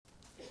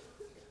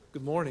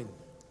Good morning.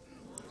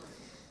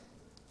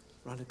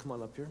 Rhonda, come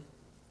on up here.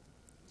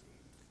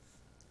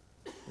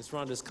 As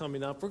Rhonda's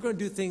coming up, we're going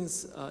to do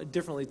things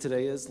differently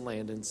today, as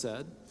Landon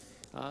said.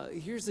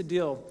 Here's the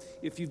deal.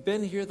 If you've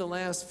been here the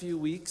last few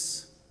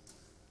weeks,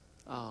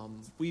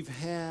 we've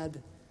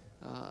had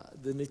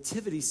the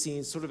nativity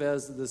scene sort of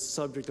as the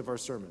subject of our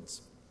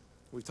sermons.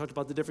 We've talked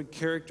about the different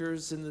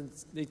characters in the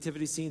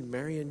nativity scene,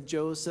 Mary and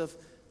Joseph.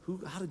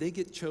 How did they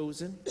get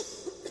chosen?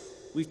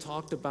 We've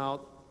talked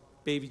about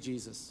baby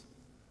Jesus.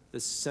 The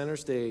center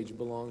stage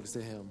belongs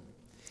to him.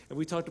 And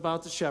we talked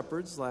about the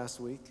shepherds last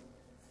week.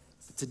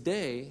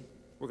 Today,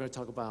 we're going to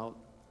talk about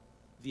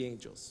the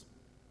angels.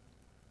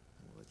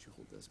 I'll let you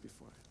hold this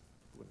before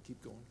I want to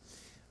keep going.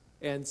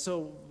 And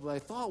so what I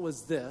thought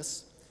was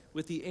this.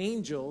 With the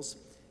angels,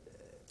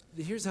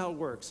 here's how it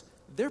works.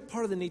 They're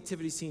part of the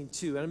nativity scene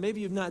too. And maybe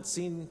you've not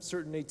seen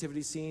certain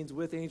nativity scenes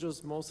with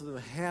angels. Most of them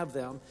have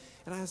them.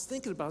 And I was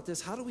thinking about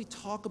this. How do we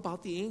talk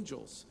about the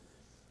angels?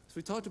 So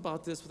we talked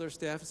about this with our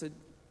staff and said,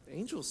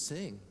 angels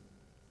sing.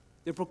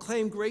 They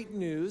proclaim great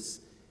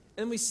news,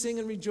 and we sing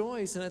and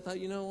rejoice. And I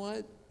thought, you know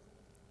what?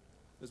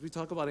 As we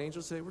talk about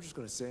angels today, we're just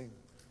going to sing.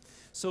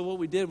 So what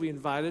we did, we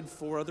invited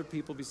 4 other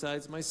people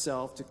besides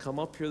myself to come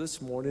up here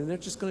this morning, and they're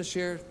just going to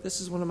share, this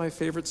is one of my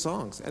favorite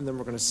songs, and then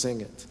we're going to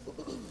sing it.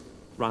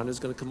 Rhonda's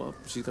going to come up.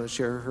 She's going to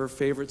share her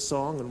favorite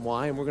song and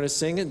why, and we're going to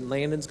sing it, and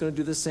Landon's going to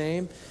do the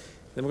same.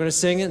 Then we're going to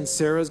sing it, and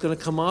Sarah's going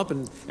to come up,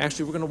 and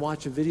actually we're going to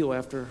watch a video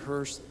after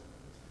hers.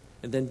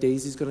 And then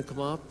Daisy's going to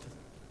come up.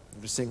 We're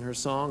going to sing her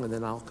song, and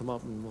then I'll come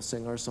up and we'll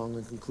sing our song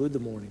and conclude the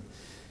morning.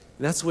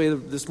 And that's the way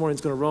this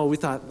morning's going to roll. We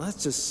thought,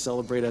 let's just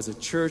celebrate as a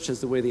church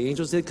as the way the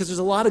angels did, because there's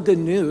a lot of good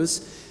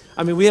news.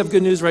 I mean, we have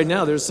good news right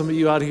now. There's some of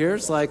you out here.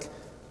 It's like,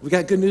 we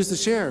got good news to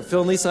share. Phil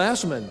and Lisa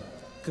Ashman,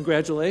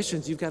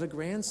 congratulations. You've got a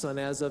grandson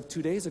as of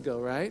 2 days ago,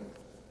 right?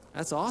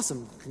 That's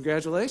awesome.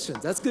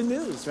 Congratulations. That's good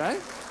news,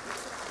 right?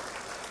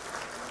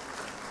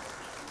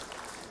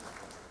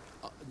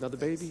 Another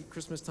baby,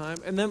 Christmas time.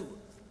 And then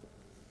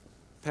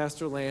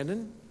Pastor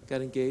Landon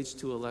got engaged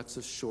to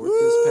Alexis Short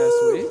this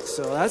past week,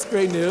 so that's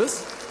great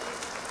news.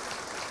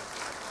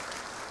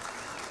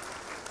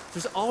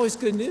 There's always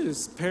good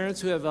news. Parents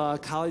who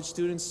have college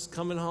students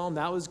coming home,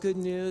 that was good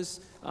news.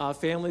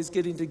 Families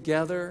getting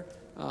together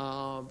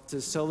to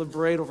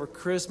celebrate over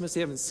Christmas. They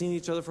haven't seen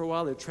each other for a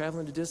while. They're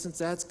traveling to distance.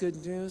 That's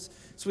good news.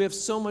 So we have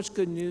so much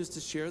good news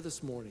to share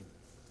this morning.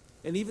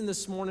 And even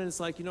this morning,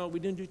 it's like, you know, we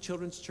didn't do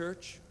children's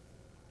church.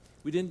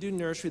 We didn't do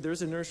nursery.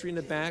 There's a nursery in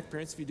the back.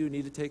 Parents, if you do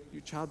need to take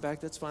your child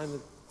back, that's fine.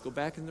 Go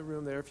back in the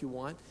room there if you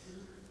want.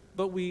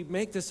 But we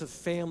make this a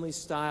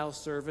family-style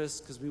service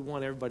because we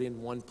want everybody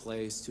in one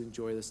place to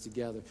enjoy this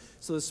together.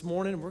 So this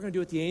morning, we're going to do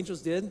what the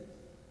angels did.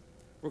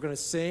 We're going to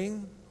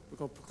sing. We're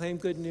going to proclaim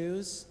good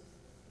news.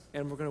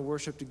 And we're going to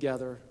worship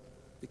together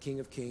the King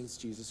of Kings,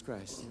 Jesus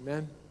Christ.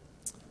 Amen?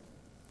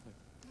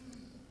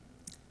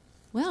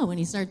 Well, when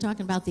he started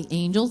talking about the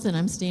angels and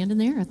I'm standing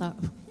there, I thought,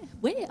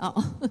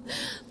 well,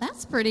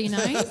 that's pretty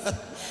nice.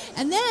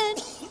 And then,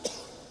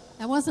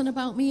 that wasn't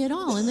about me at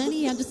all. And then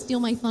he had to steal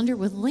my thunder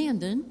with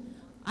Landon.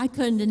 I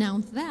couldn't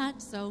announce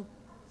that, so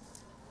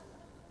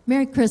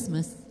Merry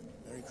Christmas.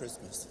 Merry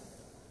Christmas.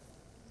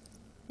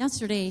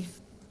 Yesterday,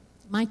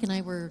 Mike and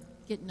I were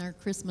getting our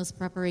Christmas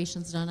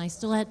preparations done. I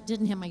still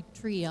didn't have my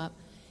tree up.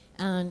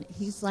 And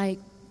he's like,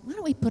 why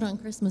don't we put on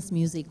Christmas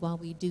music while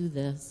we do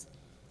this?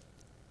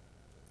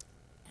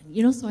 And,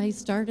 you know, so I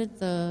started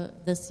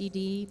the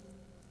CD,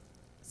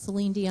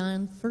 Celine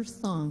Dion,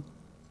 first song,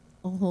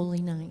 Oh Holy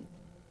Night.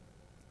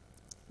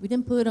 We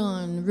didn't put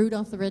on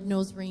Rudolph the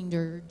Red-Nosed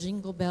Reindeer,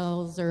 Jingle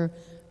Bells, or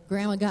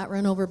Grandma Got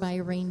Run Over by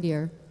a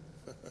Reindeer.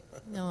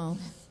 No.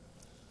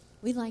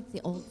 We like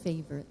the old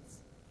favorites.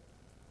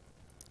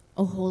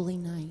 Oh Holy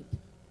Night.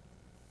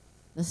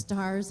 The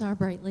stars are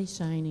brightly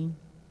shining.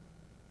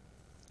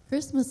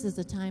 Christmas is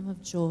a time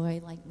of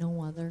joy like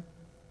no other,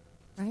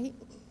 right?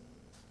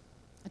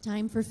 A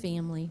time for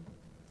family.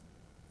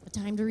 A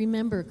time to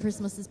remember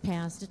Christmas is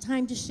past, a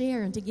time to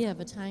share and to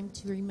give, a time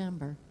to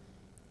remember.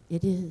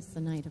 It is the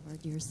night of our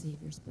dear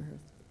Savior's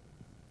birth.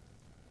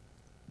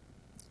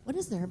 What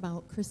is there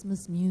about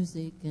Christmas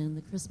music and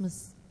the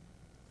Christmas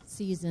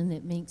season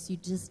that makes you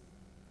just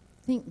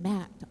think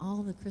back to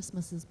all the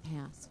Christmases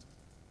past?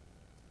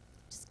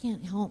 Just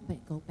can't help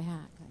but go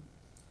back.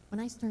 When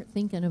I start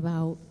thinking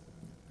about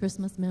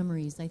Christmas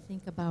memories, I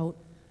think about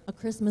a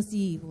Christmas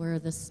Eve where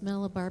the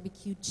smell of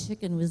barbecued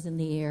chicken was in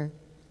the air,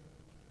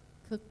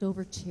 cooked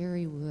over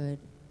cherry wood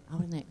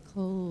out in that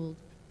cold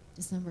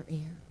December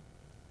air.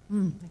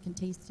 I can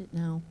taste it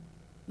now.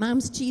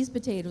 Mom's cheese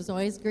potatoes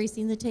always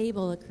gracing the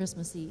table at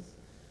Christmas Eve.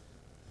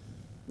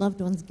 Loved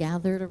ones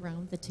gathered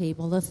around the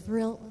table, the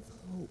thrill of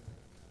hope.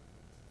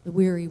 The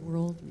weary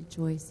world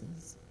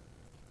rejoices.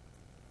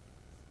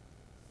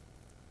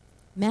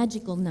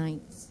 Magical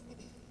nights.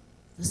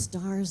 The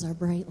stars are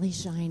brightly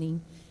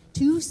shining.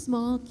 2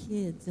 small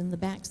kids in the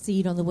back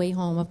seat on the way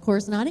home, of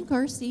course, not in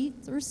car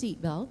seats or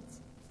seat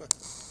belts.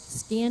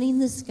 Scanning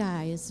the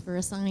skies for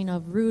a sign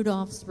of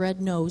Rudolph's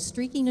red nose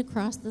streaking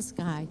across the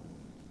sky,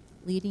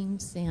 leading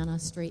Santa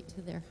straight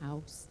to their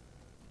house.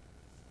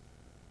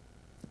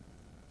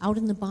 Out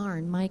in the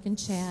barn, Mike and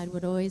Chad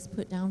would always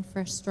put down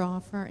fresh straw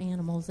for our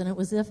animals, and it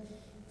was as if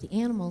the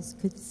animals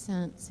could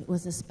sense it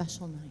was a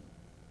special night,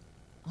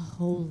 a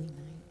holy night.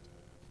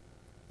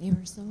 They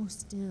were so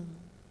still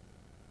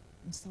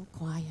and so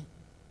quiet.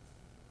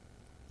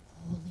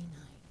 Holy night.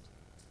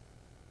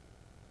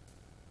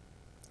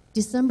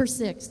 December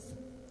 6th,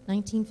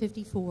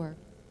 1954.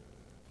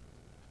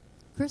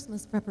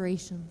 Christmas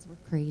preparations were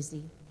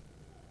crazy.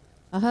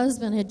 A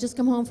husband had just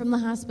come home from the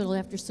hospital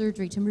after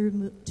surgery to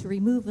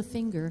remove a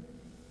finger,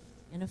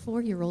 and a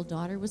 4-year-old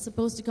daughter was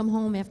supposed to come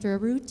home after a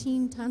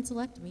routine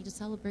tonsillectomy to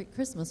celebrate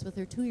Christmas with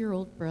her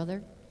 2-year-old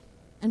brother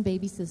and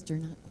baby sister,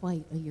 not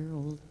quite a year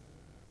old.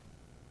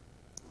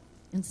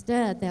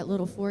 Instead, that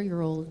little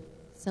 4-year-old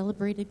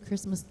celebrated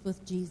Christmas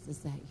with Jesus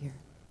that year.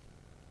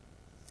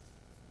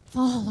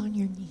 Fall on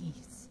your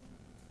knees.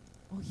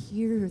 Oh,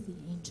 hear the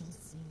angels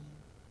sing.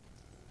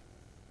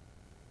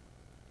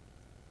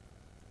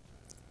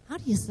 How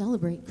do you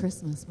celebrate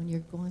Christmas when you're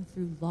going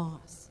through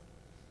loss,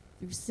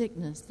 through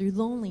sickness, through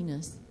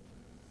loneliness,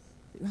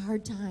 through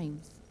hard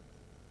times?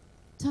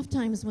 Tough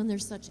times when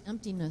there's such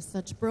emptiness,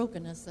 such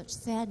brokenness, such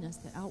sadness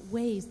that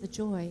outweighs the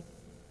joy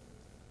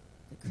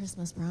that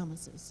Christmas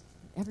promises,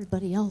 that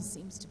everybody else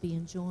seems to be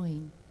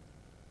enjoying.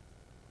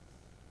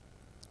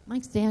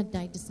 Mike's dad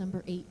died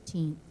December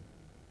 18th,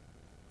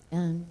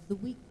 and the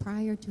week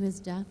prior to his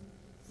death,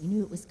 we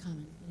knew it was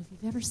coming. And if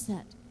you've ever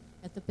sat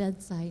at the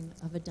bedside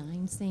of a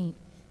dying saint,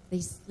 they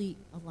sleep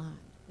a lot.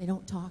 They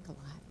don't talk a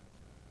lot.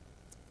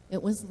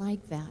 It was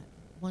like that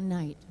one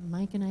night.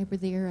 Mike and I were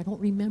there. I don't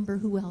remember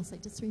who else. I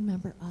just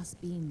remember us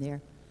being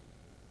there.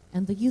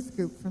 And the youth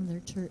group from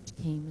their church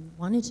came and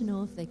wanted to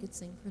know if they could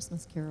sing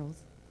Christmas carols.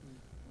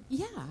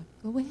 Yeah,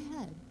 go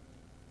ahead.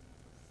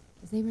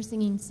 As they were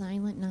singing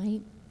Silent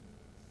Night,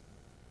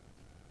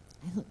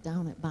 I looked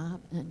down at Bob,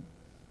 and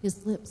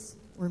his lips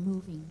were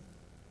moving,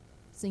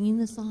 singing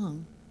the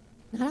song.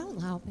 Not out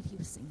loud, but he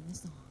was singing the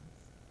song.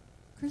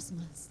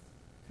 Christmas,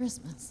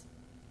 Christmas.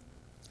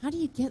 How do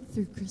you get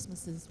through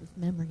Christmases with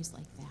memories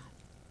like that?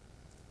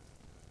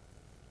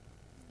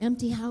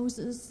 Empty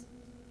houses,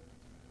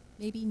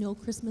 maybe no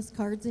Christmas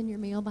cards in your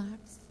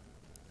mailbox.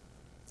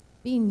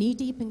 Being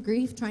knee-deep in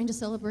grief, trying to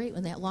celebrate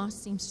when that loss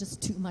seems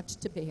just too much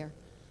to bear.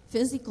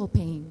 Physical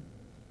pain,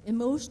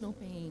 emotional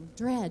pain,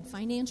 dread,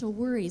 financial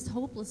worries,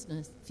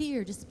 hopelessness,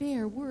 fear,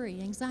 despair, worry,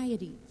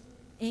 anxiety,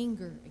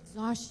 anger,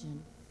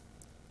 exhaustion,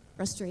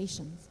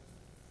 frustrations.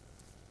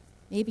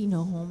 Maybe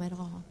no home at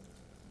all.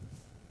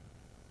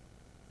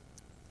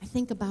 I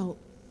think about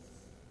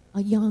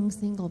a young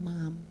single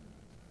mom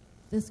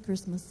this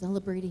Christmas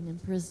celebrating in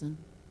prison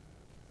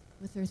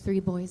with her 3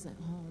 boys at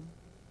home.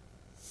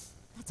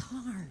 That's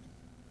hard.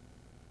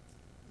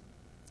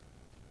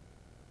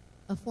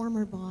 A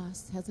former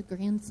boss has a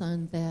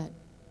grandson that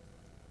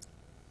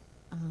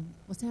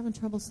was having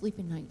trouble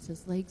sleeping nights.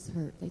 His legs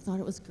hurt. They thought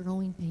it was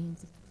growing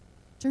pains. It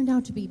turned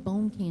out to be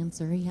bone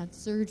cancer. He had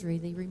surgery.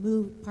 They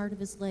removed part of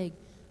his leg,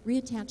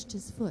 reattached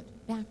his foot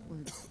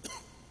backwards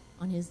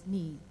on his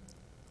knee.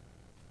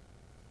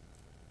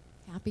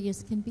 Happy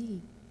as can be.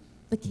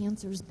 The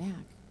cancer's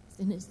back. It's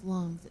in his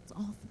lungs. It's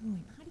all through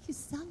him. How do you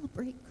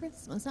celebrate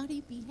Christmas? How do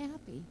you be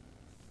happy?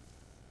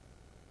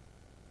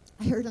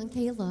 I heard on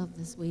K-Love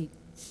this week,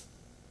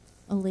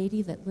 a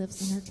lady that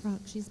lives in her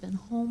truck. She's been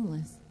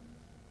homeless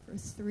for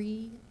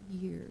 3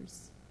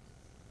 years.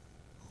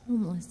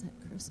 Homeless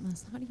at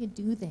Christmas. How do you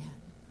do that?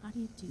 How do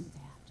you do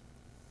that?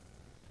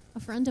 A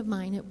friend of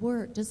mine at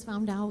work just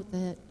found out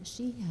that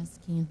she has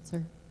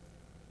cancer.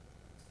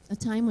 A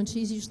time when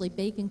she's usually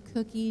baking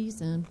cookies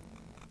and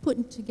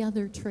putting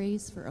together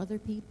trays for other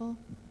people.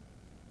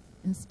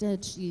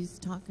 Instead, she's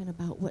talking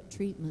about what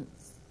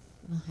treatments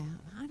we'll have.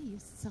 How do you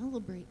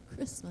celebrate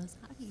Christmas?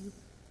 How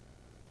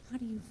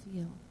do you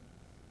feel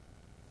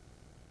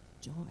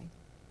joy?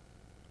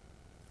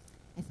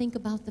 I think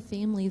about the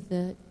family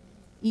that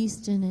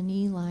Easton and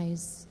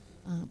Eli's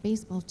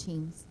baseball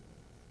teams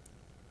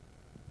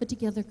put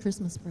together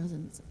Christmas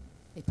presents.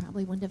 They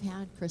probably wouldn't have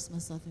had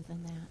Christmas other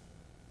than that.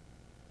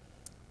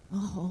 A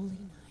holy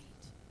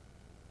night.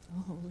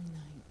 A holy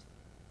night.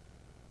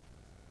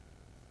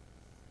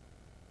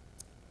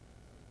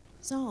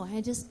 So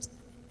I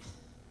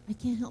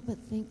can't help but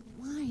think,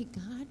 why,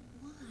 God?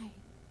 Why?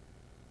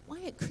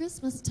 Why at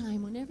Christmas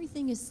time when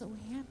everything is so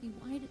happy,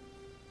 why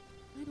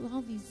do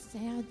all these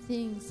sad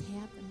things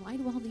happen? Why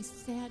do all these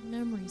sad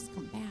memories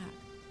come back?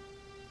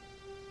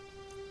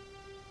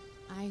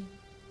 I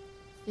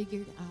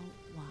figured out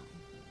why.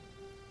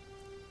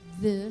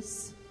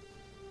 This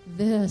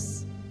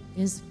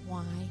is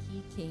why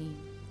he came.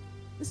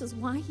 This is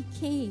why he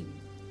came.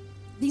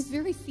 These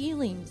very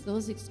feelings,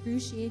 those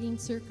excruciating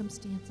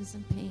circumstances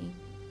and pain,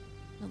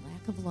 the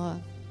lack of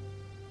love,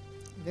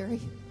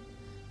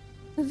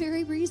 the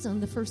very reason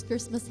the first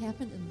Christmas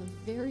happened in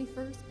the very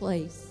first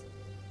place.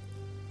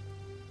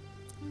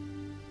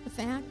 The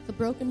fact, the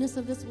brokenness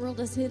of this world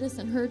has hit us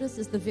and hurt us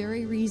is the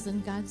very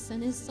reason God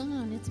sent his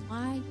Son. It's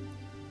why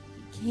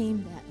he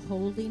came that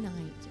holy night.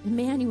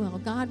 Emmanuel,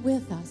 God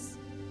with us.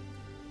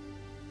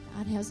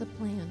 God has a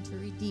plan to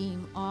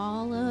redeem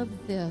all of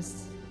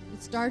this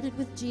It started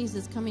with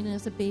Jesus coming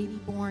as a baby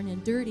born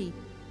in dirty,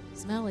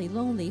 smelly,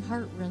 lonely,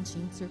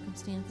 heart-wrenching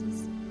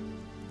circumstances,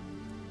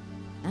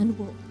 and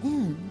will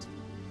end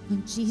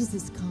when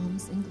Jesus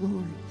comes in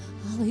glory.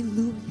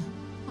 Hallelujah.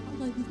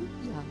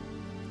 Hallelujah.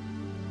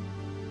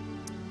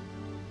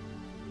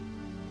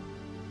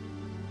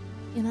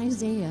 In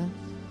Isaiah,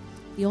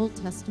 the Old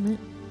Testament,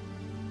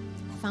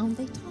 I found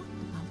they talked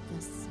about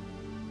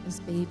this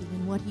baby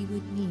and what he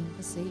would mean,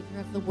 the Savior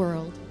of the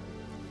world.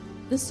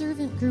 The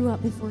servant grew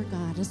up before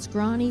God, a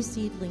scrawny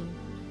seedling,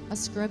 a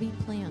scrubby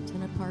plant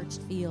in a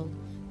parched field.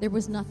 There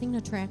was nothing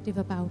attractive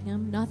about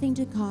him, nothing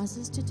to cause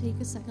us to take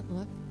a second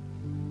look.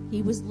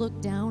 He was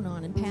looked down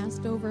on and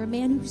passed over, a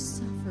man who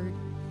suffered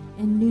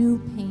and knew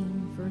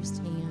pain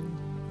firsthand.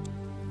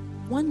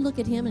 One look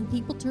at him and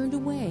people turned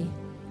away.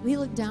 We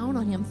looked down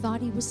on him,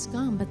 thought he was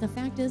scum, but the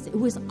fact is it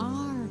was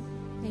our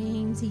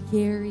pains he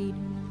carried,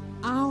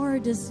 our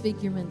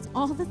disfigurements,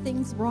 all the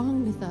things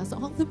wrong with us,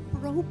 all the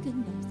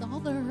brokenness, all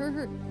the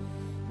hurt.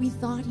 We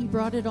thought he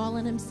brought it all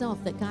in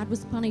himself, that God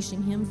was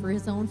punishing him for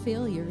his own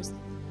failures,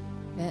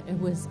 that it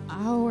was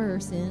our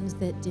sins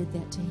that did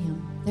that to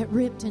him, that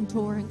ripped and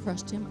tore and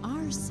crushed him,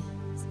 our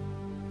sins.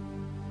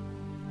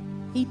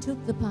 He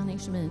took the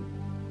punishment,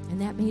 and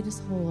that made us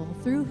whole.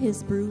 Through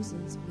his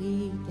bruises,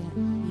 we get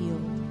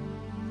healed.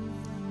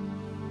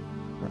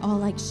 We're all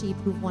like sheep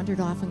who've wandered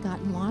off and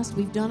gotten lost.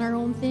 We've done our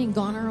own thing,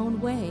 gone our own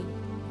way.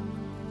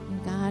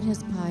 And God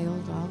has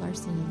piled all our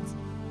sins,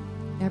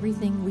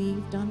 everything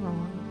we've done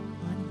wrong,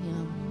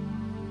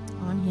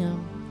 on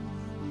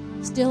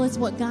him. Still, it's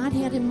what God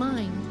had in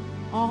mind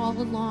all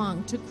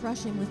along, to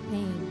crush him with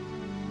pain.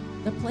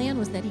 The plan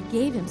was that he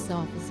gave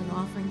himself as an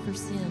offering for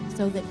sin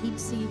so that he'd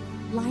see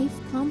life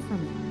come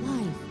from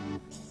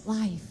it.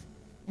 Life,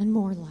 and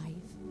more life.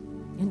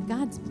 And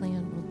God's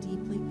plan will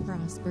deeply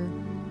prosper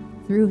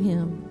through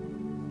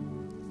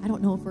him. I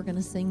don't know if we're going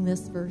to sing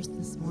this verse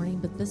this morning,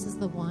 but this is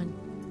the one.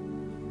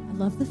 I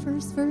love the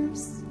first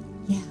verse.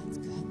 Yeah, it's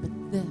good,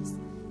 but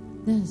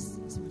this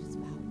is what it's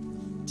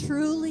about.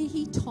 Truly,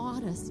 he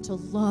taught us to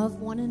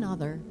love one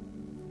another.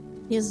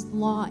 His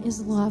law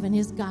is love, and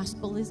his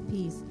gospel is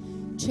peace.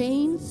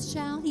 Chains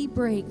shall he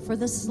break, for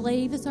the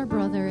slave is our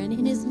brother, and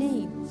in his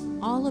name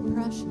all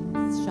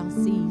oppressions shall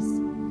cease.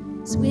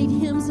 Sweet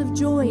hymns of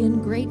joy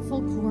and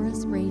grateful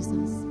chorus raise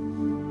us.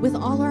 With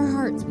all our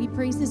hearts we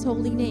praise his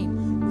holy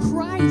name.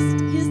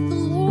 Christ is the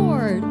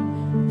Lord.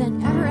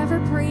 Then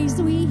ever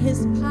praise we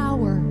his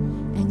power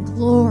and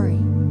glory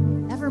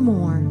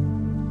evermore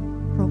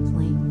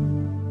proclaim.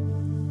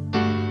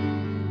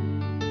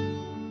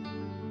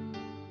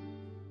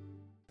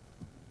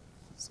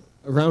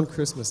 Around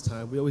Christmas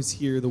time, we always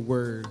hear the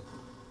word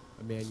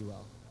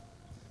Emmanuel.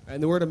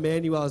 And the word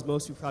Emmanuel, as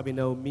most of you probably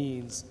know,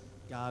 means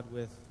God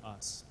with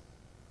us.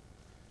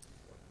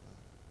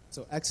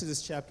 So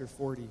Exodus chapter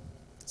 40,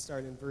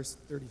 starting in verse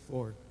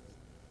 34,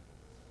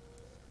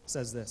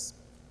 says this.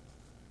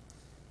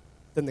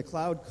 Then the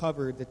cloud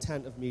covered the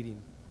tent of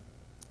meeting,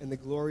 and the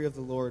glory of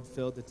the Lord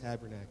filled the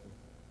tabernacle.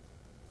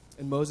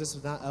 And Moses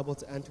was not able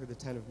to enter the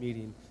tent of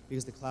meeting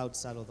because the cloud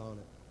settled on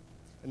it.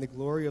 And the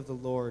glory of the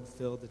Lord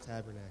filled the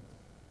tabernacle.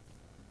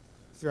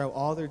 Throughout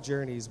all their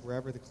journeys,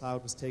 wherever the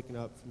cloud was taken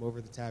up from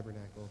over the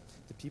tabernacle,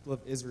 the people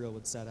of Israel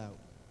would set out.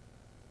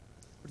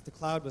 But if the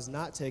cloud was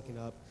not taken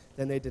up,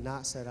 then they did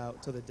not set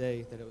out till the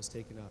day that it was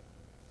taken up.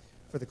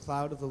 For the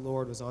cloud of the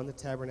Lord was on the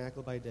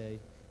tabernacle by day,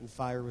 and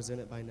fire was in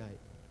it by night,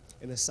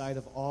 in the sight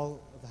of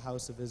all of the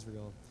house of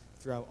Israel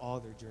throughout all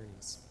their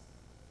journeys.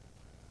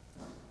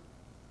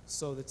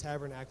 So the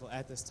tabernacle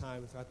at this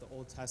time, throughout the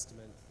Old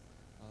Testament,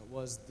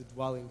 was the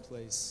dwelling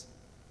place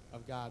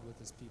of God with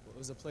his people. It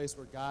was a place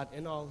where God,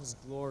 in all his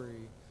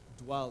glory,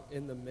 dwelt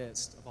in the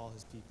midst of all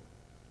his people.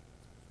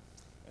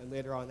 And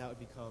later on, that would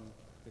become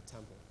the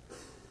temple.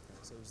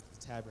 So it was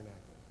the tabernacle.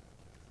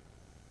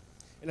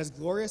 And as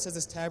glorious as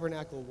this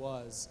tabernacle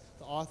was,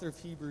 the author of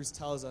Hebrews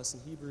tells us in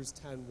Hebrews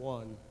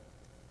 10:1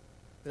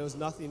 that it was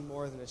nothing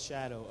more than a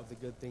shadow of the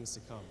good things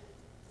to come.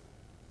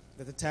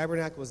 That the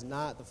tabernacle was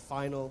not the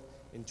final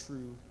and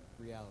true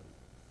reality.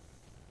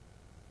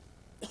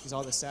 Because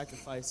all the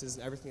sacrifices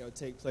and everything that would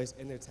take place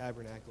in the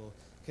tabernacle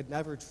could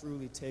never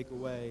truly take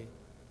away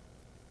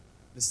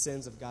the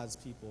sins of God's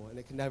people, and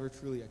it could never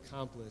truly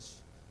accomplish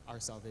our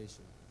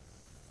salvation.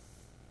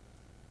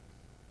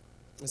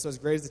 And so as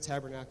great as the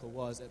tabernacle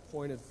was, it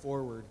pointed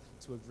forward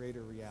to a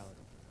greater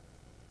reality.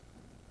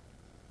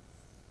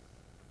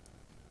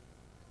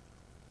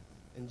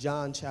 In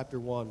John chapter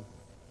 1,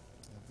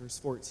 verse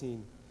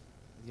 14,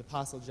 the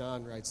Apostle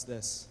John writes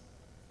this,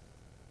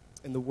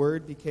 "And the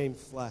Word became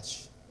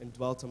flesh and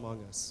dwelt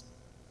among us,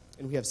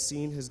 and we have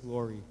seen his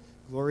glory,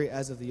 glory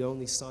as of the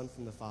only Son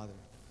from the Father,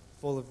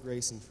 full of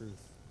grace and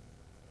truth."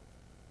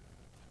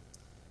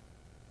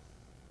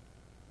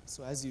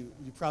 So as you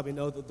probably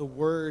know, the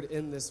word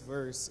in this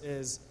verse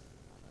is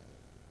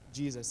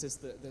Jesus. It's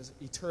the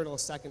eternal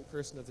second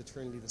person of the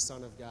Trinity, the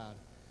Son of God.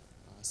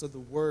 So the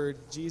word,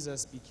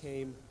 Jesus,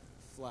 became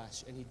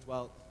flesh, and he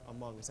dwelt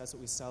among us. That's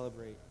what we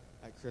celebrate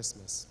at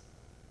Christmas.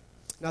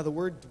 Now, the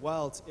word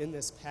dwelt in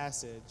this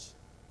passage,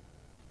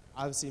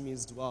 obviously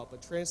means dwelt,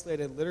 but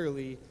translated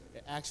literally,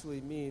 it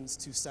actually means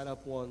to set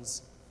up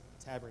one's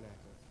tabernacle.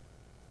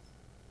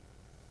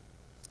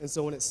 And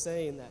so when it's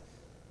saying that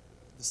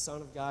the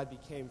Son of God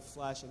became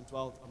flesh and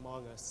dwelt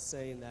among us,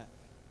 saying that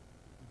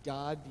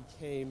God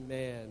became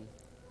man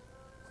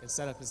and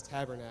set up his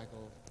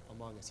tabernacle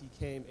among us. He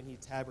came and he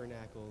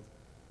tabernacled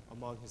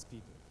among his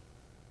people.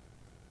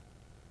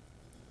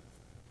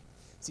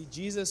 See,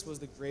 Jesus was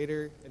the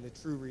greater and the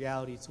true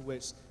reality to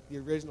which the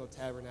original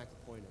tabernacle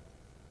pointed.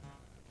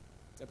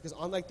 Because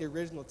unlike the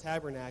original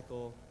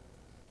tabernacle,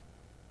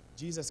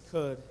 Jesus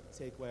could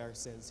take away our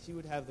sins. He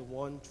would have the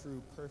one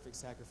true perfect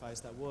sacrifice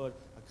that would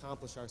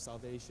accomplish our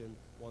salvation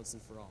once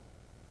and for all.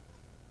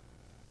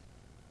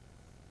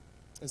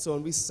 And so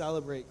when we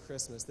celebrate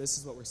Christmas, this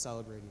is what we're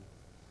celebrating.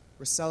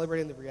 We're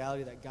celebrating the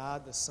reality that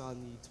God the Son,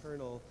 the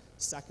eternal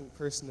second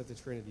person of the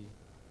Trinity,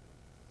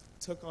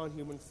 took on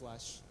human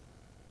flesh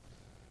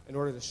in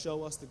order to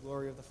show us the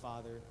glory of the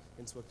Father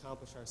and to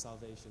accomplish our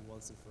salvation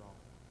once and for all.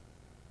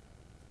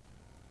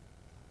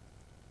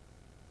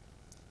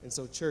 And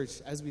so,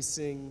 church, as we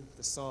sing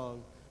the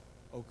song,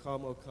 O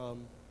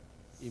come,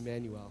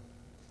 Emmanuel,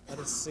 let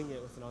us sing it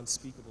with an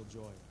unspeakable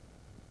joy.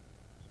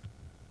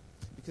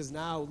 Because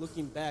now,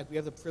 looking back, we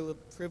have the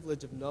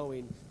privilege of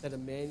knowing that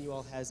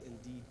Emmanuel has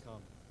indeed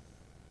come.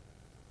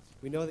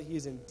 We know that he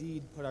has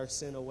indeed put our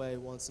sin away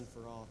once and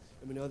for all,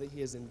 and we know that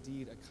he has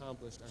indeed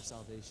accomplished our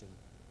salvation.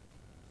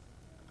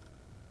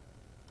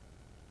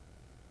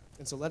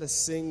 And so let us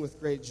sing with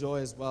great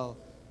joy as well,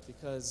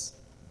 because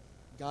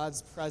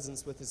God's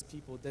presence with his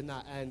people did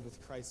not end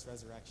with Christ's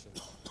resurrection.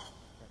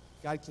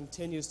 God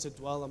continues to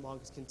dwell among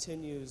us,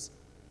 continues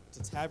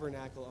to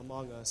tabernacle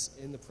among us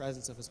in the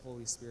presence of his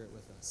Holy Spirit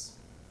with us.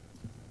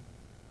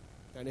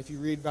 And if you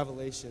read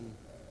Revelation,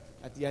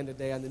 at the end of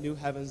the day, on the new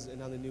heavens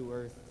and on the new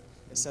earth,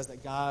 it says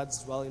that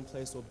God's dwelling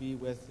place will be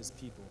with his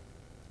people.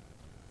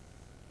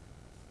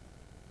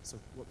 So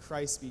what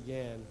Christ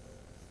began,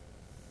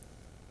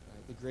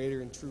 the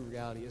greater and true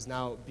reality, is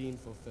now being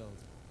fulfilled.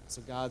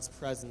 So God's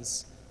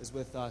presence is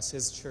with us,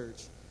 his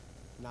church,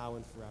 now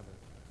and forever.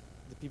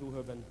 The people who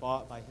have been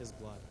bought by his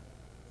blood.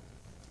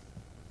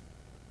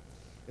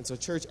 And so,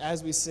 church,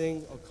 as we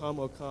sing, O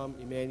come,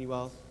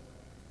 Emmanuel,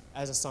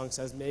 as the song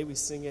says, may we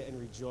sing it and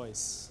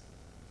rejoice,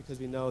 because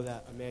we know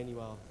that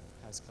Emmanuel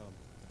has come.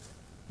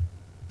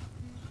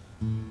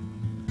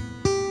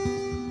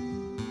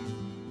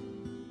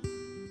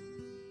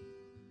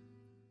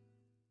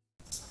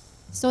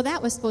 So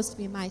that was supposed to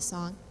be my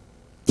song.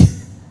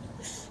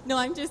 No,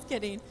 I'm just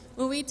kidding.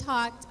 When we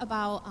talked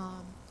about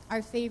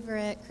our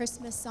favorite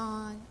Christmas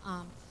song,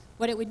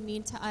 what it would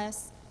mean to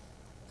us,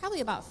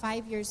 probably about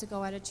 5 years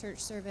ago at a church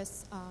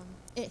service,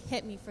 it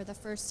hit me for the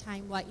first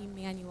time what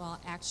Emmanuel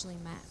actually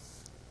meant.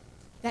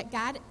 That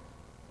God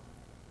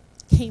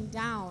came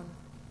down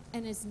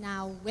and is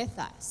now with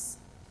us.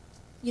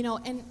 You know,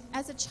 and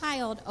as a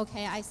child,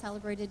 okay, I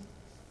celebrated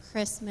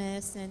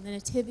Christmas and the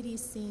nativity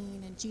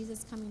scene and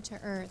Jesus coming to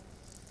earth.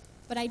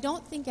 But I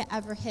don't think it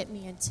ever hit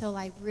me until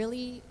I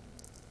really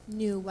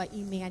knew what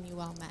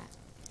Emmanuel meant.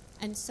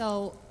 And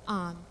so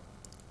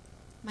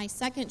my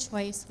second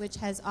choice, which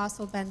has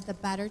also been the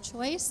better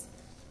choice,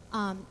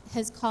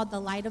 is called The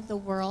Light of the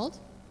World.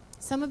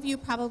 Some of you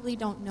probably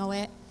don't know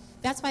it.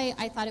 That's why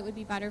I thought it would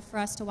be better for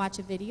us to watch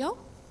a video.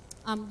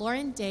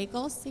 Lauren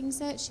Daigle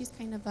sings it. She's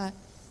kind of a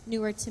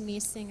newer to me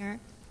singer.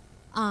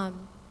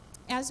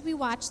 As we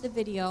watch the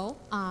video,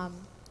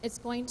 it's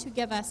going to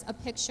give us a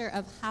picture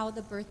of how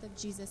the birth of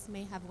Jesus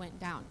may have went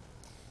down.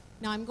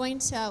 Now, I'm going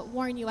to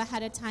warn you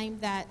ahead of time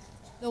that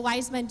the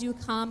wise men do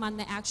come on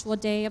the actual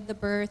day of the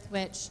birth,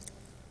 which,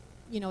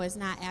 you know, is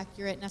not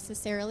accurate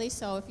necessarily.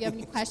 So if you have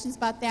any questions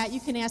about that,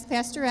 you can ask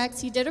Pastor X.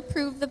 He did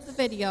approve of the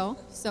video,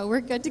 so we're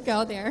good to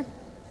go there.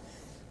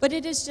 But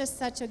it is just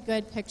such a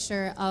good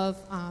picture of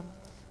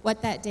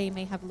what that day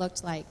may have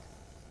looked like.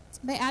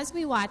 But as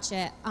we watch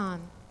it,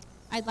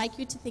 I'd like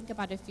you to think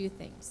about a few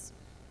things.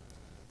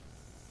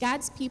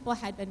 God's people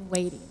had been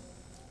waiting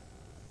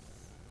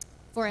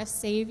for a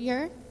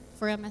Savior,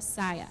 for a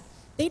Messiah.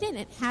 They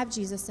didn't have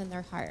Jesus in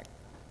their heart.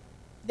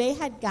 They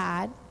had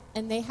God,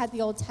 and they had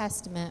the Old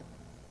Testament.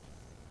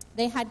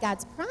 They had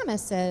God's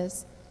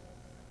promises,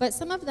 but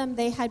some of them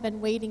they had been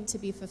waiting to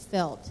be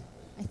fulfilled.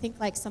 I think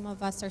like some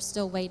of us are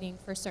still waiting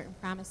for certain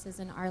promises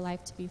in our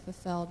life to be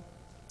fulfilled.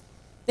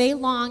 They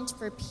longed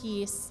for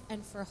peace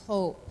and for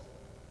hope,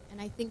 and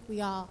I think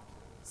we all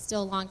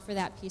still long for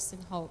that peace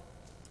and hope.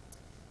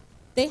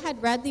 They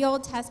had read the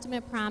Old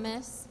Testament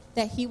promise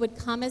that he would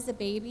come as a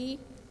baby,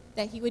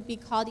 that he would be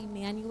called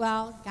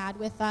Emmanuel, God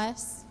with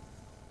us.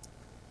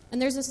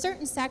 And there's a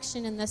certain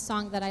section in this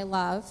song that I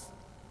love.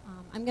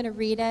 I'm going to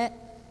read it.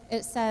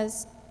 It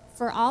says,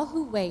 "For all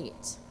who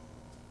wait,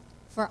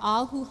 for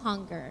all who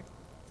hunger,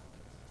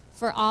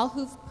 for all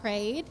who've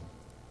prayed,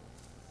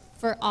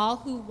 for all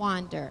who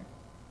wander."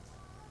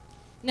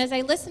 And as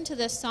I listened to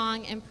this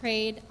song and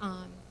prayed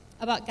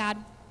about God,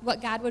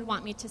 what God would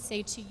want me to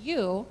say to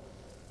you,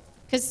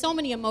 because so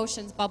many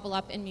emotions bubble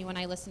up in me when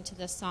I listen to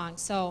this song.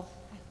 So,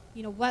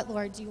 you know, what,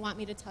 Lord, do you want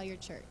me to tell your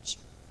church?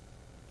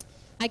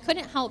 I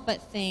couldn't help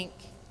but think,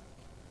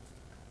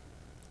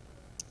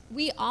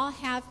 we all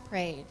have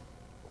prayed.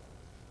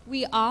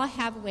 We all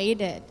have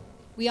waited.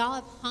 We all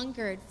have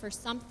hungered for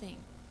something.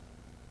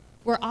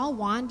 We're all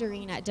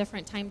wandering at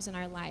different times in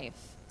our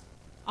life.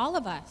 All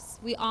of us,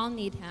 we all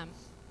need him.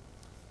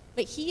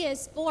 But he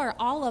is for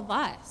all of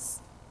us.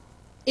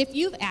 If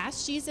you've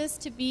asked Jesus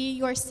to be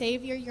your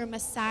Savior, your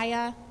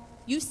Messiah,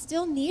 you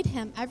still need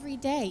him every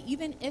day,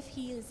 even if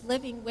he is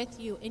living with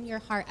you in your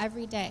heart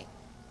every day.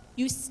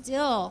 You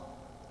still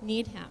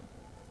need him.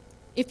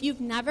 If you've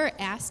never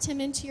asked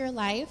him into your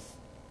life,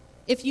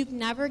 if you've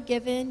never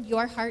given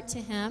your heart to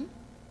him,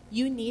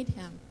 you need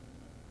him.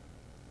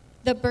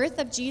 The birth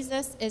of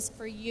Jesus is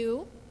for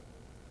you.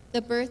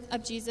 The birth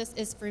of Jesus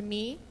is for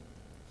me.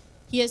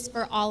 He is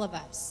for all of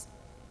us.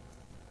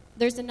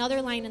 There's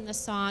another line in the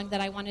song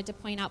that I wanted to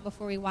point out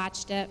before we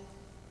watched it.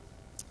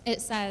 It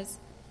says,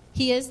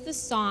 he is the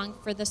song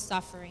for the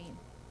suffering.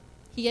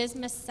 He is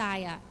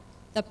Messiah.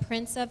 The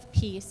Prince of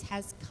Peace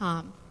has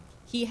come.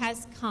 He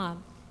has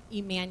come,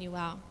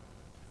 Emmanuel.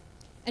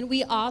 And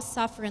we all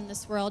suffer in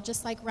this world,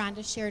 just like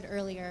Rhonda shared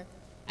earlier.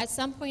 At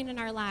some point in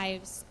our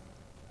lives,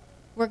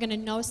 we're going to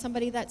know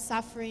somebody that's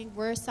suffering.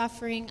 We're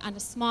suffering on a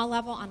small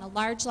level, on a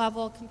large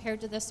level.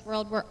 Compared to this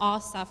world, we're all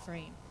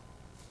suffering.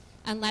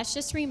 And let's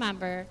just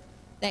remember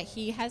that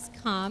he has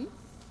come,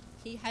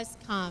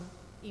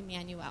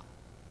 Emmanuel.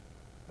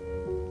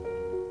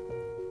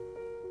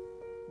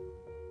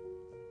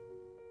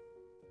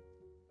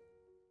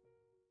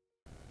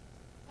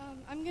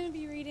 I'm going to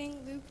be reading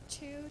Luke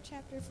 2,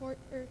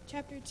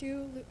 chapter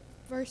 2,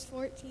 verse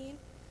 14.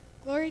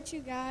 Glory to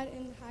God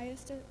in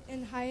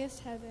highest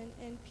heaven,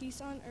 and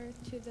peace on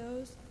earth to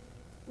those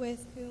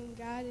with whom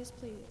God is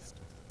pleased.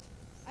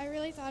 I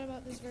really thought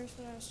about this verse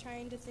when I was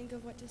trying to think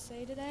of what to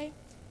say today,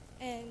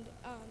 and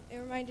it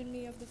reminded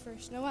me of the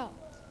first Noel.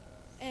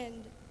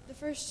 And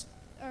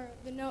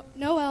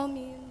Noel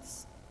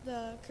means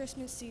the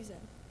Christmas season,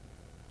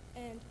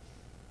 and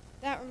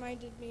that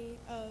reminded me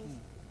of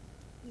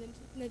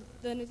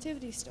the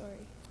Nativity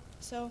story.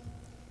 So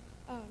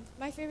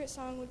my favorite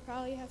song would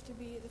probably have to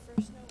be The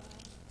First Noel.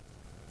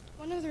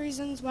 One of the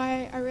reasons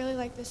why I really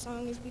like this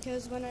song is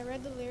because when I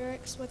read the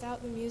lyrics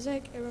without the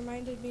music, it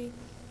reminded me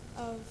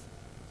of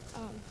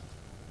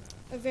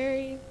a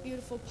very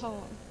beautiful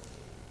poem.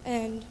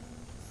 And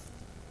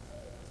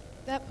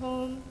that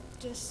poem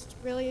just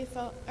really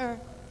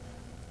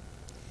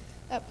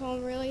that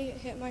poem really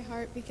hit my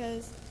heart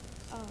because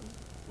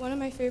one of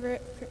my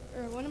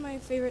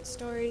favorite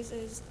stories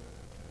is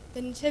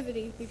the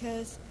Nativity,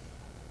 because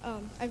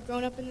I've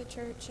grown up in the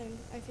church and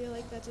I feel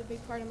like that's a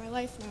big part of my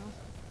life now.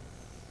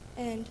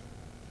 And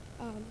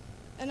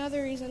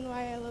another reason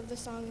why I love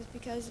this song is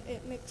because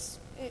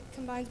it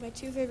combines my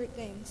two favorite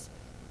things.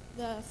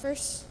 The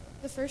first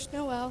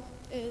Noel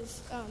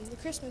is the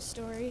Christmas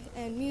story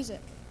and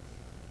music.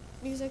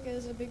 Music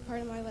is a big part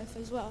of my life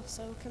as well,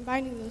 so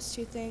combining those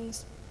two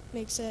things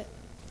makes it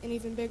an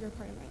even bigger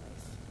part of my life.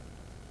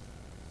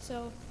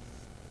 So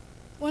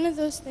one of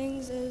those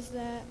things is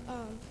that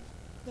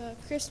the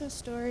Christmas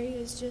story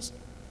is just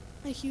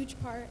a huge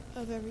part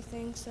of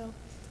everything, so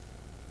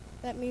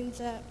that means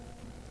that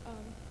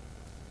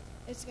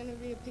it's going to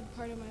be a big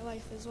part of my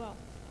life as well.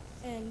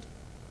 And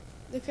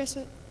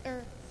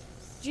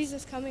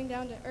Jesus coming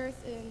down to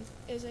earth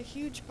is a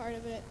huge part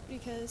of it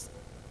because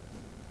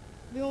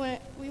we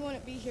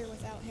wouldn't be here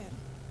without him.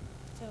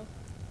 So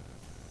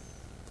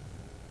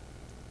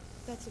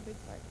that's a big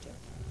part too.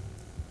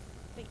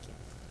 Thank you.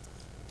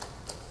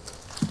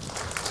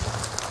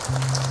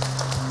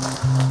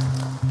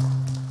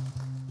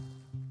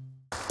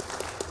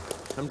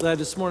 I'm glad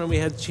this morning we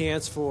had a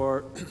chance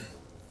for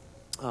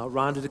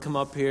Rhonda to come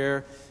up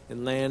here,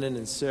 and Landon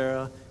and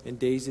Sarah and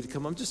Daisy to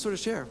come up, just sort of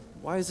share.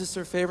 Why is this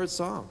their favorite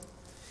song?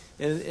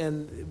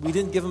 And we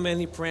didn't give them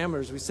any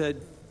parameters. We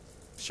said,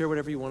 share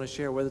whatever you want to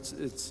share, whether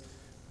it's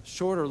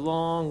short or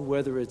long,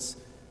 whether it's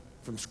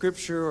from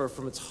Scripture or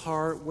from its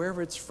heart,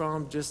 wherever it's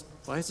from, just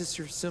why is this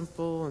your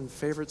simple and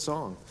favorite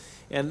song?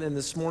 And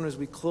this morning as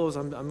we close,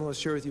 I'm going to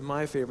share with you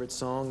my favorite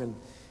song.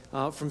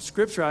 And from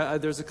Scripture,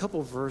 there's a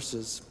couple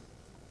verses.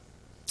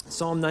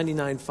 Psalm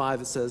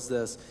 99:5, it says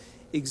this: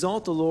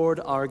 exalt the Lord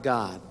our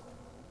God,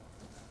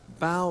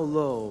 bow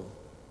low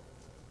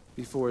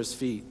before his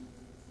feet,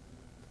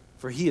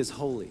 for he is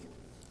holy.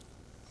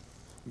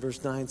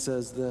 Verse 9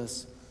 says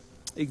this: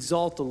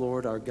 exalt the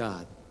Lord our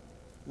God,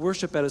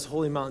 worship at his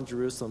holy mountain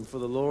Jerusalem, for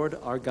the Lord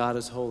our God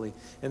is holy.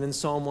 And then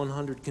Psalm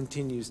 100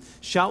 continues: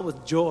 shout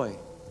with joy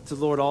to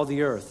the Lord all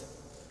the earth,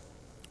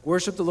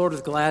 worship the Lord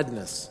with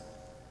gladness,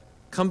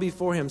 come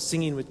before him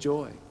singing with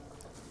joy.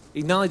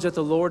 Acknowledge that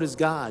the Lord is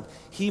God.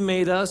 He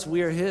made us,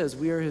 we are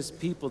his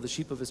people, the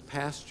sheep of his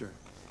pasture.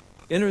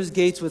 Enter his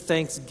gates with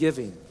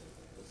thanksgiving.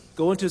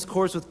 Go into his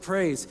courts with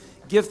praise.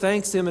 Give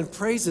thanks to him and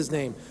praise his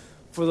name.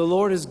 For the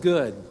Lord is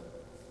good.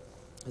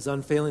 His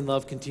unfailing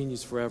love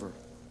continues forever.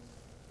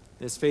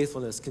 And his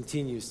faithfulness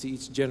continues to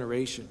each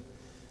generation.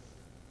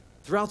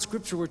 Throughout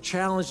Scripture, we're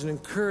challenged and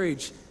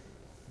encouraged.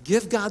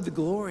 Give God the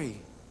glory.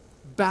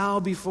 bow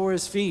before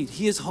his feet.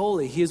 He is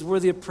holy. He is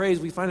worthy of praise.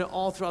 We find it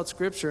all throughout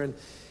Scripture.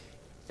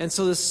 And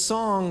so this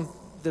song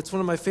that's one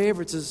of my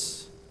favorites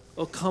is,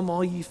 "Oh, come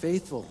all ye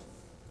faithful.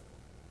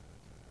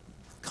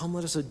 Come,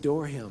 let us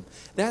adore him."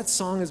 That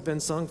song has been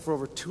sung for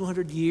over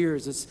 200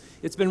 years.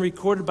 It's been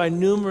recorded by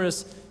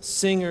numerous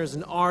singers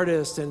and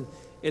artists, and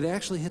it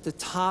actually hit the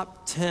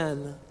top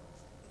 10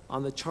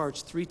 on the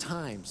charts 3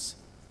 times.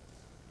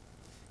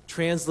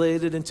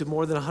 Translated into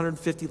more than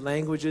 150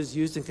 languages,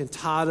 used in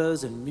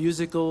cantatas and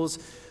musicals.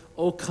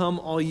 "O Come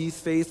All Ye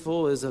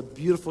Faithful" is a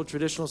beautiful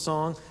traditional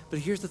song. But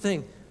here's the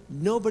thing.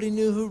 Nobody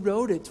knew who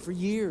wrote it for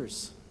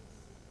years.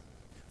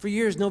 For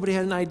years, nobody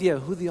had an idea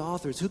who the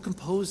authors, who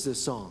composed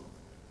this song.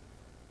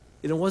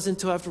 And it wasn't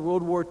until after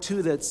World War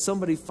II that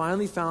somebody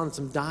finally found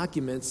some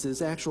documents,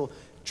 these actual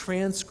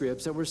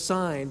transcripts that were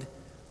signed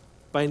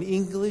by an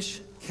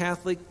English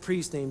Catholic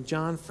priest named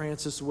John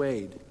Francis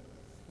Wade.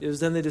 It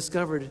was then they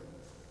discovered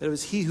that it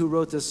was he who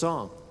wrote this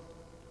song.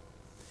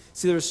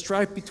 See, there was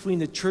strife between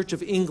the Church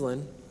of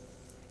England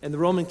and the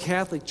Roman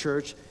Catholic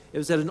Church. It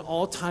was at an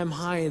all-time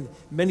high, and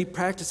many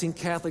practicing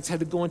Catholics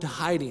had to go into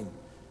hiding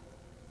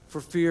for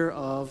fear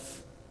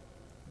of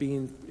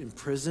being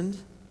imprisoned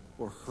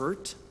or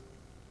hurt.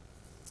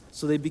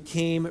 So they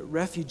became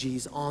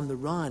refugees on the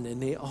run,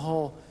 and they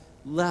all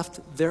left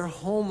their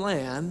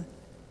homeland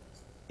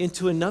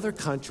into another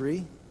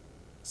country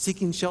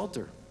seeking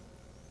shelter.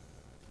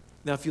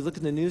 Now, if you look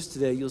in the news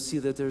today, you'll see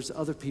that there's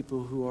other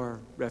people who are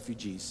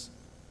refugees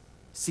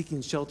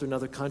seeking shelter in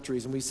other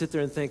countries. And we sit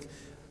there and think,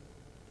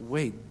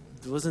 wait,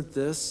 wasn't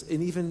this,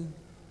 and even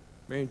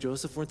Mary and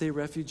Joseph, weren't they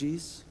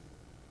refugees?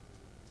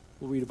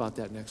 We'll read about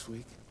that next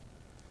week.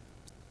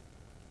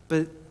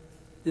 But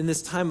in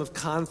this time of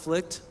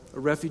conflict, a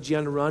refugee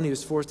on the run, he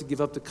was forced to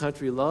give up the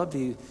country he loved.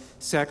 He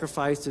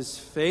sacrificed his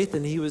faith,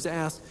 and he was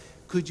asked,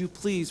 could you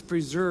please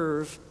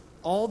preserve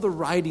all the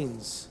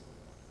writings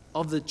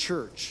of the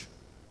church?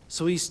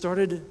 So he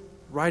started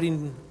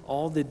writing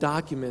all the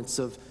documents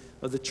of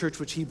the church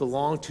which he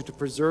belonged to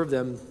preserve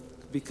them,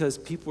 because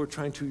people were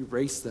trying to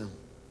erase them.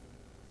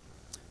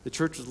 The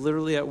church was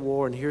literally at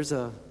war, and here's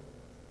a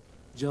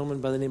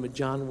gentleman by the name of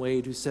John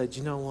Wade who said,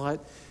 you know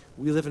what?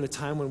 We live in a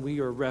time when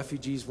we are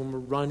refugees, when we're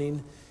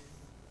running,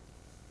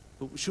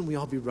 but shouldn't we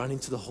all be running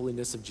to the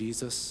holiness of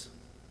Jesus?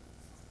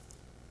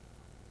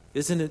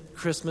 Isn't it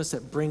Christmas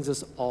that brings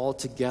us all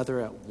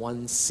together at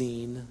one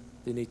scene,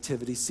 the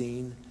nativity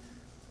scene?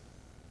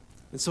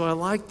 And so I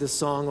like this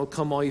song, "O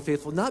Come All Ye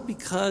Faithful," not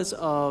because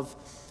of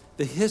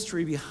the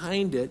history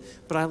behind it,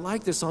 but I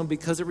like this song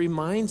because it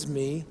reminds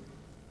me,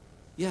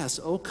 yes,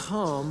 "O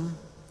come,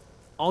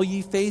 all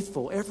ye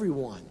faithful,"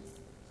 everyone.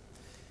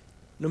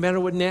 No matter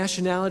what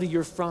nationality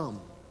you're from,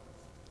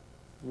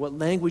 what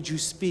language you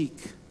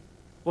speak,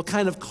 what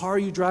kind of car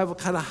you drive, what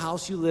kind of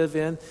house you live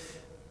in,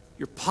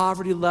 your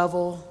poverty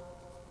level,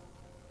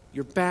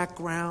 your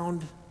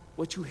background,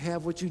 what you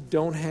have, what you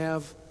don't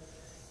have,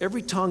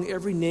 every tongue,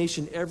 every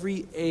nation,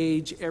 every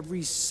age,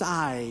 every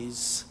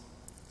size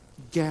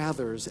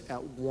gathers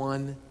at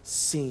one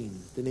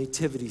scene, the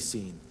nativity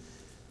scene,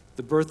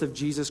 the birth of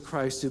Jesus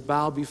Christ, to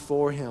bow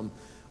before him.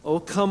 "O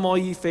come all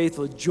ye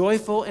faithful,"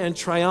 joyful and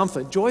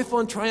triumphant. Joyful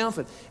and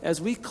triumphant. As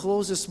we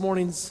close this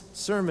morning's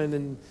sermon,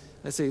 and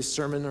I say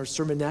sermon or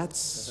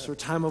sermonettes or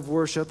time of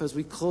worship, as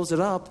we close it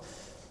up,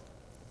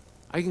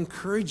 I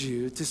encourage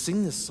you to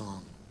sing this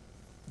song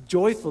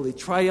joyfully,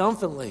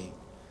 triumphantly.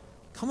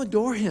 Come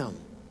adore him.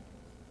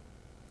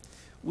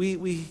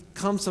 We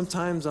come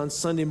sometimes on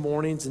Sunday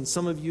mornings, and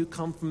some of you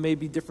come from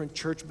maybe different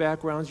church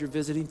backgrounds you're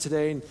visiting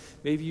today, and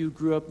maybe you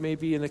grew up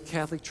maybe in a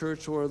Catholic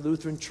church or a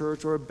Lutheran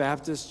church or a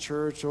Baptist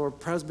church or a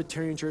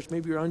Presbyterian church.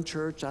 Maybe you're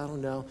unchurched, I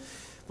don't know.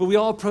 But we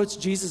all approach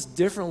Jesus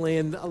differently,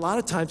 and a lot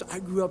of times I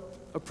grew up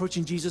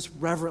approaching Jesus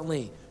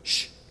reverently.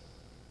 Shh.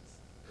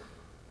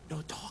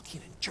 No talking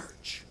in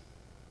church.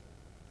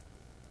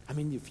 I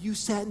mean, if you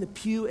sat in the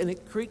pew and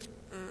it creaked,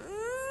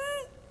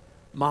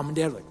 Mom and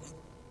Dad were like,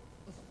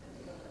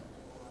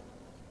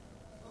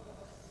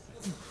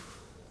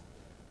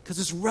 because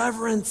it's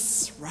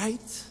reverence,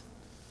 right?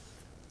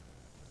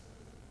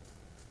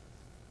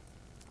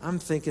 I'm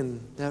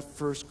thinking that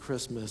first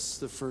Christmas,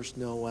 the first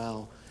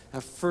Noel,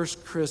 that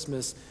first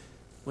Christmas,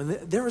 when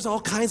there was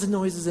all kinds of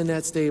noises in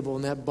that stable,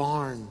 in that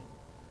barn.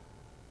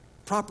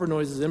 Proper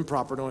noises,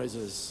 improper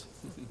noises.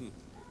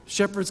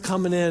 Shepherds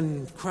coming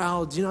in,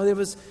 crowds. You know, there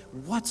was,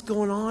 what's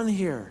going on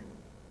here?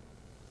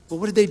 But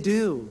what did they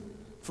do?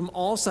 From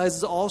all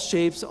sizes, all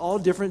shapes, all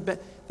different,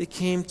 they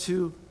came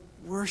to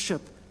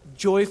worship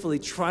joyfully,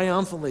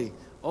 triumphantly.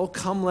 "Oh,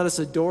 come, let us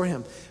adore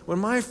him." When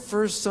my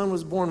first son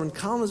was born, when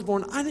Colin was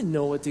born, I didn't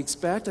know what to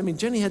expect. I mean,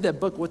 Jenny had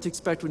that book, What to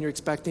Expect When You're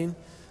Expecting.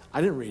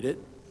 I didn't read it.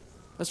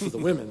 That's for the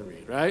women to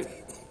read, right?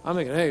 I'm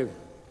thinking, hey,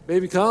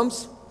 baby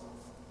comes,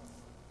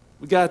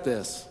 we got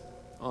this.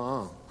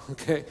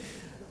 Okay.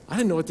 I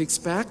didn't know what to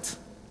expect.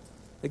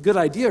 A good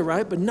idea,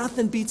 right? But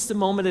nothing beats the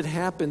moment it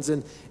happens.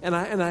 And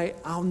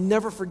I'll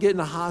never forget in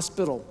the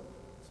hospital.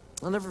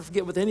 I'll never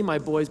forget with any of my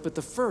boys, but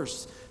the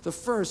first,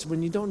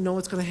 when you don't know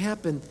what's going to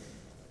happen,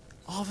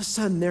 all of a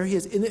sudden there he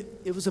is. And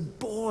it was a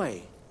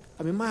boy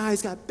I mean, my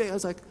eyes got big. I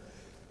was like,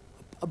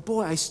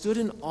 boy, I stood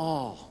in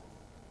awe.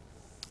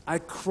 I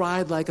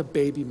cried like a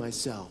baby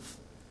myself.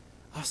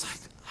 I was like,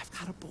 I've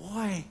got a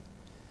boy.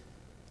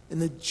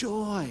 And the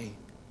joy,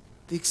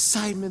 the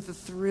excitement, the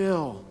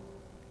thrill,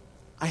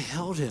 I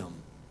held him.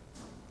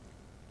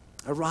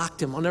 I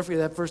rocked him. I'll never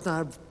forget that first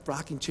night,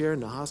 rocking chair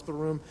in the hospital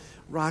room,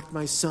 rocked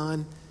my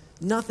son.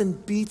 Nothing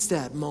beats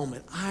that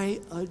moment. I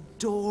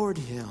adored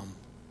him.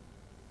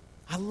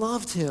 I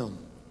loved him.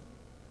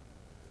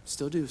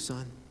 Still do,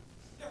 son.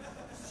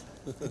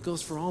 It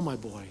goes for all my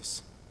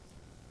boys.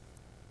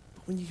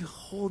 But when you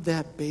hold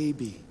that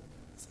baby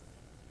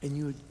and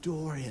you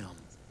adore him,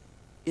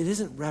 it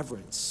isn't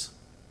reverence,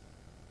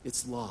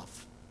 it's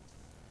love.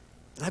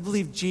 And I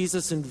believe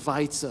Jesus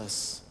invites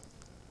us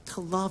to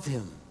love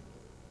him.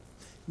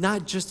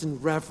 Not just in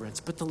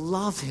reverence, but to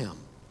love him.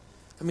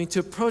 I mean,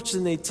 to approach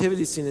the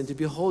nativity scene and to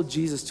behold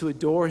Jesus, to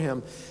adore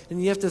him. And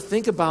you have to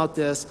think about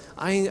this.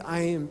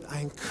 I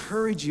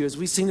encourage you, as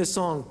we sing this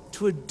song,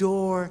 to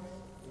adore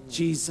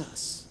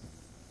Jesus.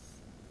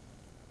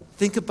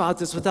 Think about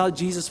this. Without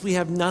Jesus, we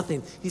have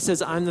nothing. He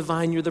says, I'm the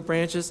vine, you're the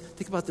branches.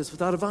 Think about this.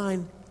 Without a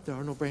vine, there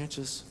are no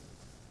branches.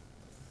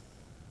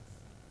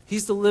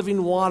 He's the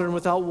living water, and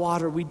without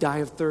water, we die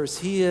of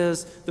thirst. He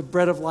is the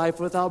bread of life.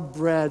 Without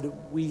bread,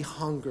 we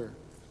hunger.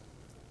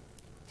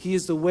 He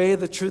is the way,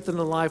 the truth, and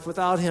the life.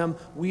 Without him,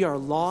 we are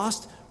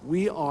lost,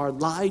 we are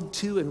lied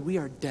to, and we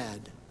are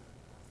dead.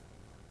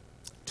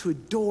 To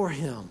adore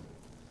him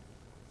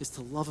is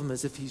to love him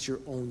as if he's your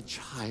own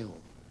child.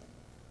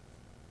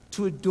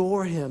 To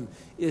adore him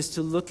is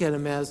to look at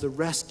him as the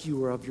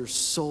rescuer of your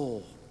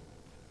soul.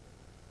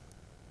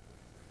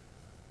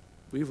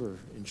 We were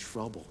in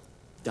trouble,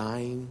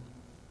 dying,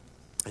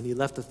 and he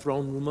left the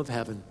throne room of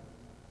heaven.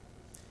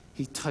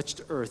 He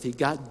touched earth. He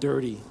got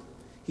dirty.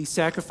 He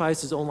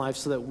sacrificed his own life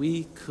so that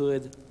we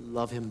could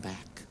love him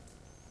back.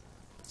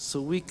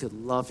 So we could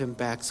love him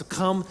back. So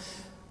come,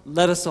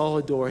 let us all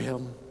adore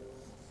him.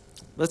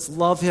 Let's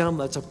love him.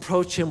 Let's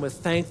approach him with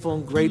thankful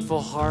and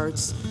grateful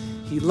hearts.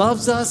 He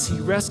loves us. He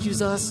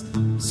rescues us.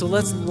 So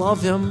let's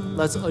love him.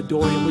 Let's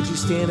adore him. Would you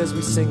stand as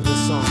we sing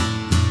this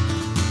song?